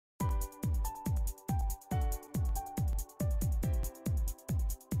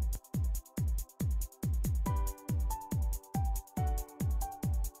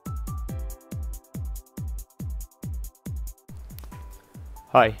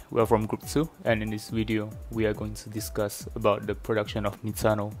Hi, we are from Group 2 and in this video we are going to discuss about the production of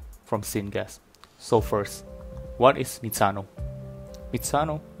methanol from syngas. So first, what is methanol?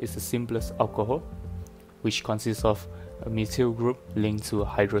 Methanol is the simplest alcohol which consists of a methyl group linked to a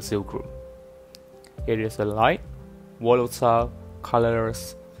hydroxyl group. It is a light, volatile,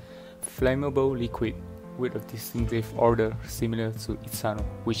 colorless, flammable liquid with a distinctive odor similar to ethanol,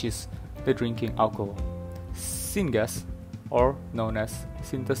 which is the drinking alcohol. Syngas, or known as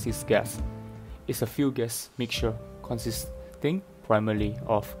synthesis gas, is a fuel gas mixture consisting primarily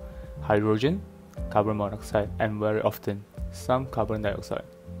of hydrogen, carbon monoxide, and very often some carbon dioxide.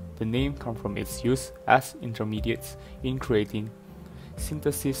 The name comes from its use as intermediates in creating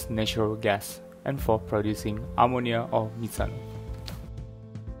synthesis natural gas and for producing ammonia or methanol.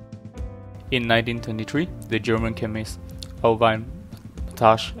 In 1923, the German chemists Alvin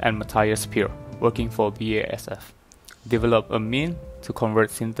Potash and Matthias Peer, working for BASF, developed a mean to convert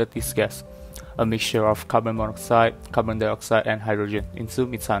synthetic gas, a mixture of carbon monoxide, carbon dioxide, and hydrogen, into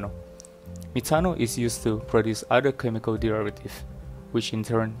methanol. Methanol is used to produce other chemical derivatives, which in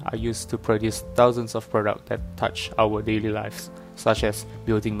turn are used to produce thousands of products that touch our daily lives, such as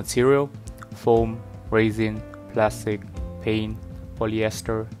building material, foam, resin, plastic, paint,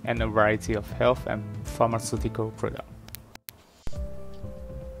 polyester, and a variety of health and pharmaceutical products.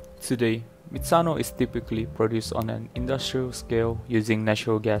 Today, methanol is typically produced on an industrial scale using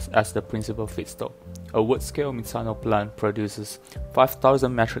natural gas as the principal feedstock. A wood-scale methanol plant produces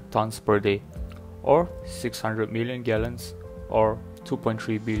 5,000 metric tons per day, or 600 million gallons, or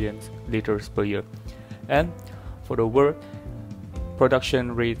 2.3 billion liters per year. And for the world,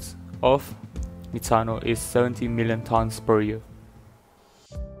 production rates of methanol is 70 million tons per year.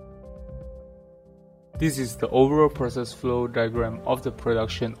 This is the overall process flow diagram of the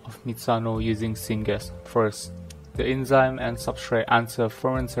production of methanol using syngas. First, the enzyme and substrate enter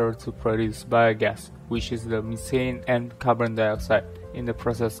fermenter to produce biogas, which is the methane and carbon dioxide in the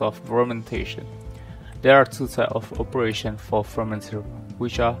process of fermentation. There are two types of operation for fermenter,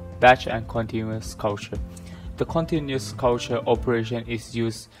 which are batch and continuous culture. The continuous culture operation is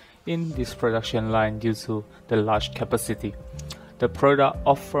used in this production line due to the large capacity. The product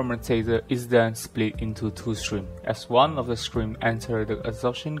of fermentator is then split into two streams, as one of the streams enters the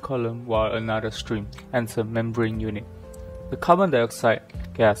adsorption column while another stream enters membrane unit. The carbon dioxide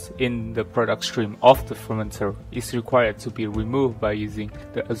gas in the product stream of the fermenter is required to be removed by using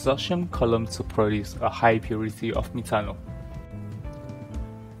the adsorption column to produce a high purity of methanol.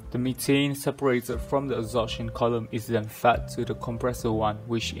 The methane separated from the adsorption column is then fed to the compressor one,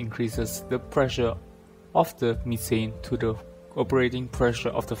 which increases the pressure of the methane to the operating pressure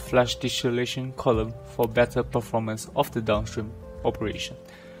of the flash distillation column for better performance of the downstream operation.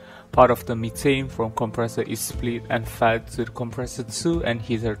 Part of the methane from compressor is split and fed to the compressor 2 and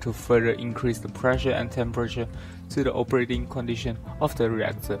heater to further increase the pressure and temperature to the operating condition of the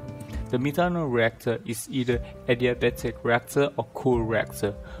reactor. The methanol reactor is either adiabatic reactor or cool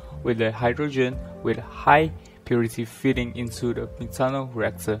reactor, with the hydrogen with high purity feeding into the methanol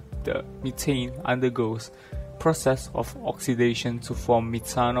reactor. The methane undergoes process of oxidation to form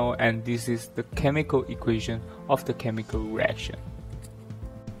methanol, and this is the chemical equation of the chemical reaction.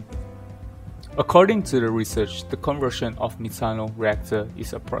 According to the research, the conversion of methanol reactor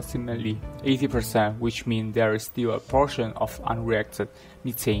is approximately 80%, which means there is still a portion of unreacted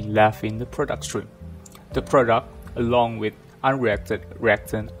methane left in the product stream. The product, along with unreacted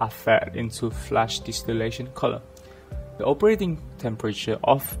reactant, are fed into flash distillation column. The operating temperature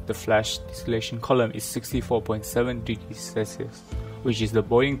of the flash distillation column is 64.7 degrees Celsius, which is the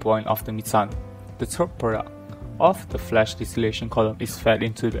boiling point of the methanol. The third product of the flash distillation column is fed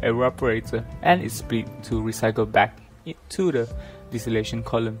into the evaporator and is split to recycle back into the distillation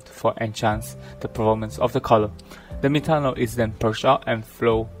column for enhance the performance of the column. The methanol is then purged out and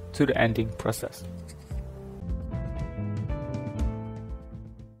flow to the ending process.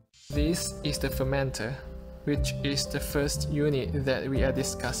 This is the fermenter, which is the first unit that we are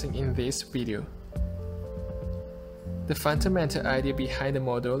discussing in this video. The fundamental idea behind the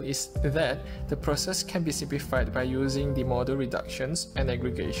model is that the process can be simplified by using the model reductions and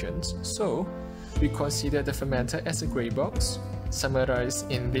aggregations. So, we consider the fermenter as a gray box,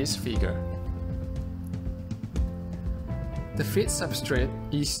 summarized in this figure. The feed substrate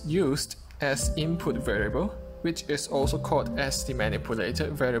is used as input variable, which is also called as the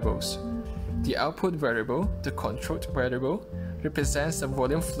manipulated variables. The output variable, the controlled variable, represents the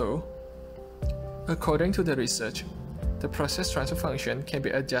volume flow. According to the research, the process transfer function can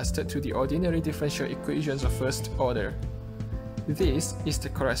be adjusted to the ordinary differential equations of first order. This is the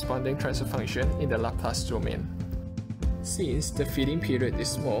corresponding transfer function in the Laplace domain. Since the feeding period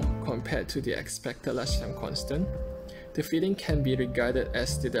is small compared to the expected lifetime constant, the feeding can be regarded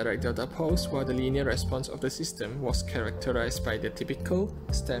as the direct delta pulse, while the linear response of the system was characterized by the typical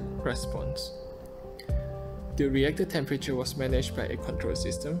step response. The reactor temperature was managed by a control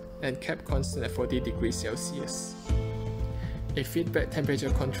system and kept constant at 40 degrees Celsius. A feedback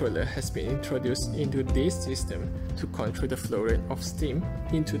temperature controller has been introduced into this system to control the flow rate of steam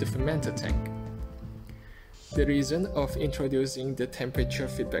into the fermenter tank. The reason of introducing the temperature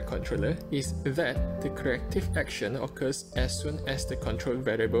feedback controller is that the corrective action occurs as soon as the control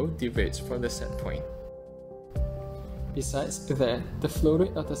variable deviates from the set point. Besides that, the flow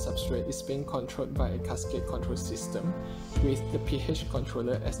rate of the substrate is being controlled by a cascade control system with the pH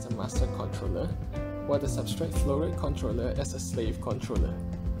controller as the master controller, while the substrate flow rate controller as a slave controller.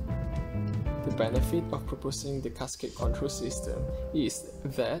 The benefit of proposing the cascade control system is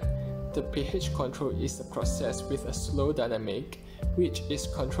that the pH control is a process with a slow dynamic, which is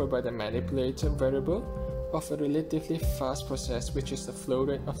controlled by the manipulated variable of a relatively fast process, which is the flow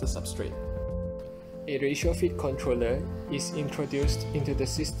rate of the substrate. A ratio feed controller is introduced into the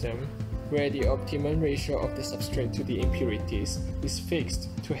system where the optimum ratio of the substrate to the impurities is fixed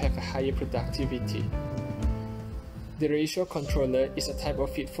to have a higher productivity. The ratio controller is a type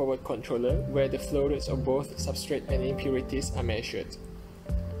of feed-forward controller where the flow rates of both substrate and impurities are measured.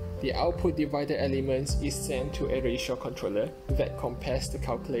 The output divided elements is sent to a ratio controller that compares the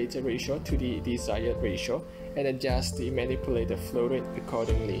calculated ratio to the desired ratio and adjusts the manipulated flow rate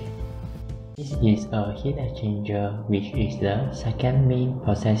accordingly. This is a heat exchanger, which is the second main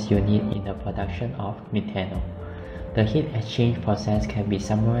process unit in the production of methanol. The heat exchange process can be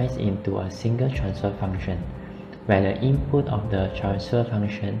summarized into a single transfer function, where the input of the transfer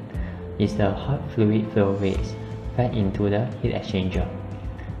function is the hot fluid flow rates fed into the heat exchanger,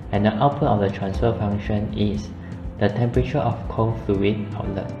 and the output of the transfer function is the temperature of cold fluid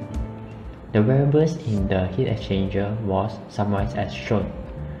outlet. The variables in the heat exchanger was summarized as shown.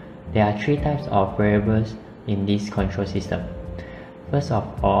 There are three types of variables in this control system. First of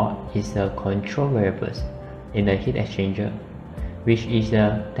all is the control variables in the heat exchanger, which is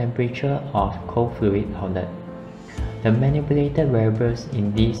the temperature of cold fluid outlet. The manipulated variables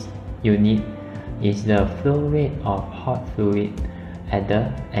in this unit is the flow rate of hot fluid at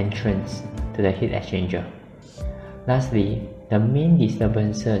the entrance to the heat exchanger. Lastly, the main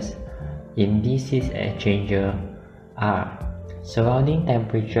disturbances in this heat exchanger are surrounding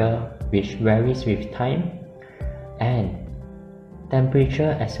temperature, which varies with time, and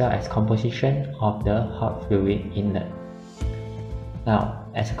temperature as well as composition of the hot fluid inlet. Now,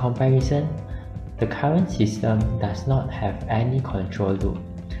 as a comparison, the current system does not have any control loop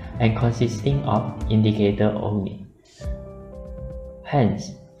and consisting of indicator only.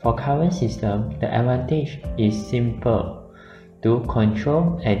 Hence, for current system, the advantage is simple to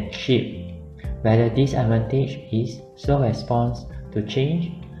control and cheap, where the disadvantage is slow response to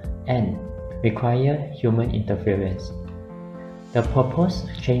change and require human interference. The proposed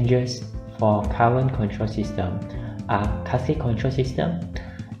changes for current control system are cascade control system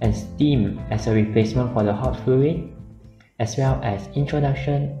and steam as a replacement for the hot fluid, as well as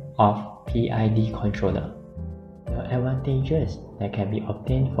introduction of PID controller. The advantages that can be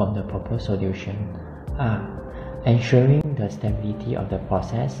obtained from the proposed solution are ensuring the stability of the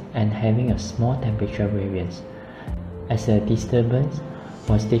process and having a small temperature variance, as the disturbance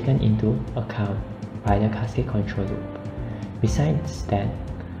was taken into account by the cascade control loop. Besides that,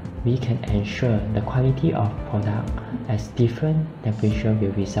 we can ensure the quality of product, as different temperature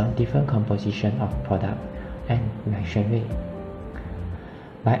will result different composition of product and reaction rate.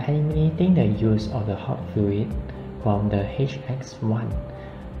 By eliminating the use of the hot fluid from the HX1,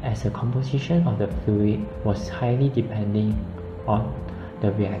 as the composition of the fluid was highly depending on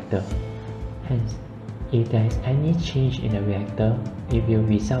the reactor. Hence, if there is any change in the reactor, it will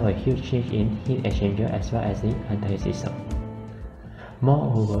result a huge change in heat exchanger as well as the entire system.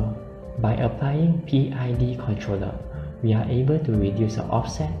 Moreover, by applying PID controller, we are able to reduce the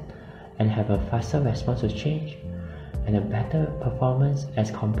offset and have a faster response to change and a better performance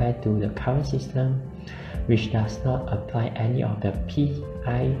as compared to the current system, which does not apply any of the P,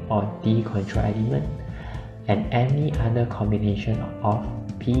 I or D control element and any other combination of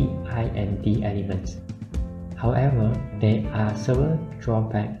P, I and D elements. However, there are several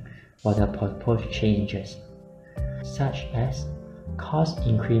drawbacks for the proposed changes, such as cost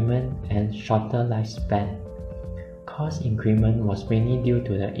increment and shorter lifespan. Cost increment was mainly due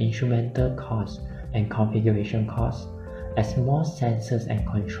to the instrumental cost and configuration cost, as more sensors and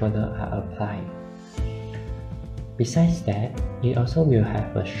controllers are applied. Besides that, it also will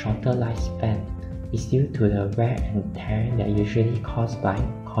have a shorter lifespan, is due to the wear and tear that usually caused by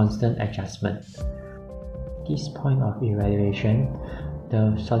constant adjustment. At this point of evaluation,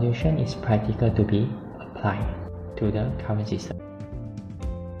 the solution is practical to be applied to the current system.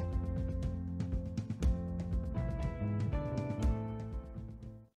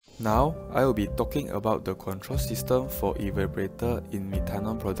 Now, I will be talking about the control system for evaporator in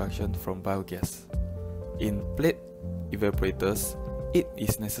methanol production from biogas. In plate evaporators, it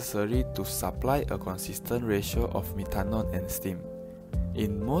is necessary to supply a consistent ratio of methanol and steam.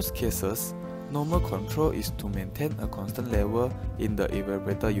 In most cases, normal control is to maintain a constant level in the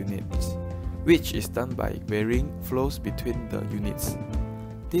evaporator units, which is done by varying flows between the units.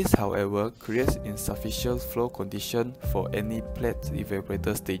 This, however, creates insufficient flow condition for any plate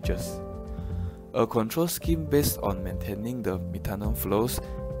evaporator stages. A control scheme based on maintaining the methanol flows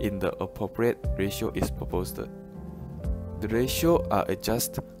in the appropriate ratio is proposed. The ratio are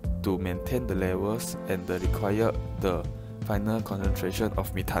adjusted to maintain the levels and require the final concentration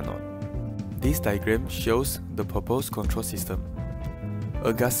of methanol. This diagram shows the proposed control system.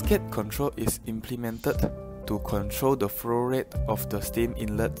 A gasket control is implemented to control the flow rate of the steam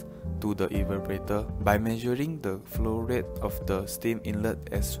inlet to the evaporator by measuring the flow rate of the steam inlet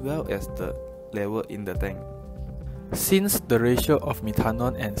as well as the level in the tank. Since the ratio of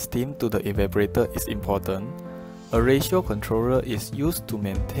methanol and steam to the evaporator is important, a ratio controller is used to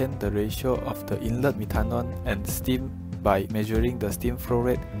maintain the ratio of the inlet methanol and steam by measuring the steam flow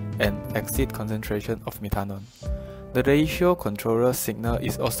rate and exit concentration of methanol. The ratio controller signal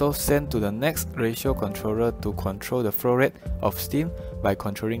is also sent to the next ratio controller to control the flow rate of steam by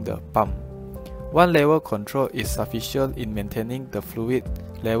controlling the pump. One level control is sufficient in maintaining the fluid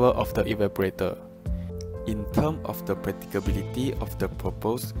level of the evaporator. In terms of the practicability of the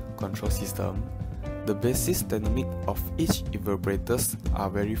proposed control system, the basis dynamic of each evaporators are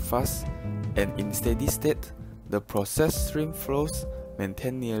very fast, and in steady state, the process stream flows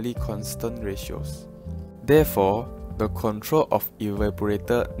maintain nearly constant ratios. Therefore, the control of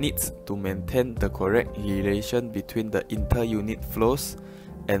evaporator needs to maintain the correct relation between the inter-unit flows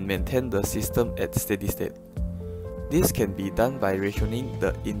and maintain the system at steady state. This can be done by rationing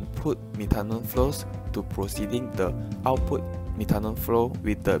the input methanol flows to proceeding the output methanol flow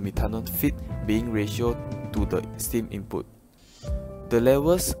with the methanol feed being ratio to the steam input. The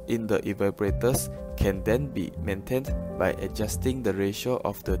levels in the evaporators can then be maintained by adjusting the ratio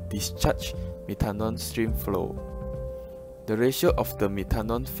of the discharge methanol stream flow. The ratio of the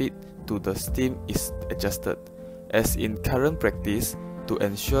methanol feed to the steam is adjusted, as in current practice, to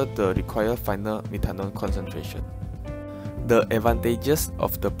ensure the required final methanol concentration. The advantages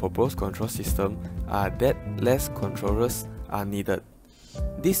of the proposed control system are that less controllers are needed.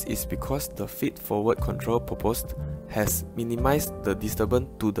 This is because the feed-forward control proposed has minimized the disturbance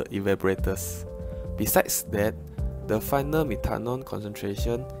to the evaporators. Besides that, the final methanol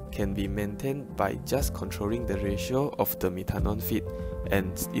concentration can be maintained by just controlling the ratio of the methanol feed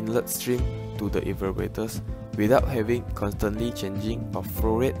and inlet stream to the evaporators without having constantly changing of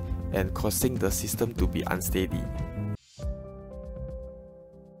flow rate and causing the system to be unsteady.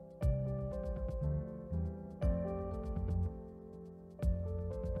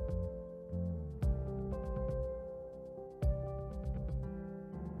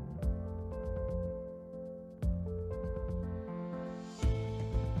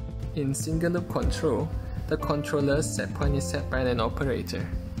 In single-loop control, the controller's set point is set by an operator,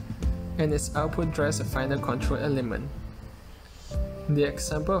 and its output drives a final control element. The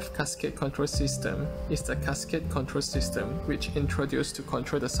example of cascade control system is the cascade control system, which introduced to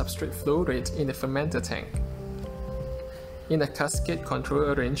control the substrate flow rate in the fermenter tank. In a cascade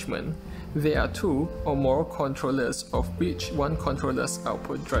control arrangement, there are two or more controllers, of which one controller's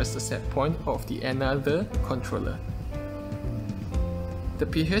output drives the set point of the another controller. The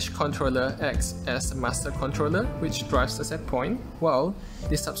pH controller acts as the master controller, which drives the set point, while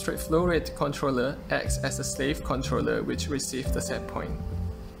the substrate flow rate controller acts as a slave controller, which receives the set point.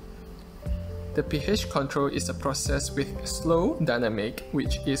 The pH control is a process with slow dynamic,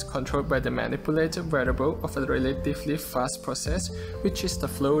 which is controlled by the manipulated variable of a relatively fast process, which is the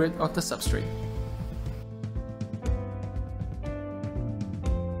flow rate of the substrate.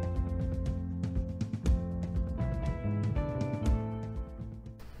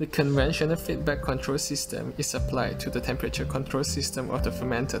 The conventional feedback control system is applied to the temperature control system of the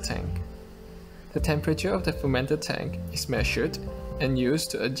fermenter tank. The temperature of the fermenter tank is measured and used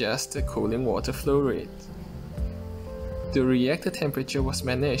to adjust the cooling water flow rate. The reactor temperature was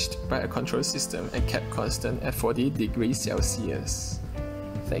managed by a control system and kept constant at 40 degrees Celsius.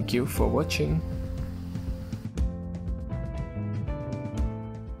 Thank you for watching.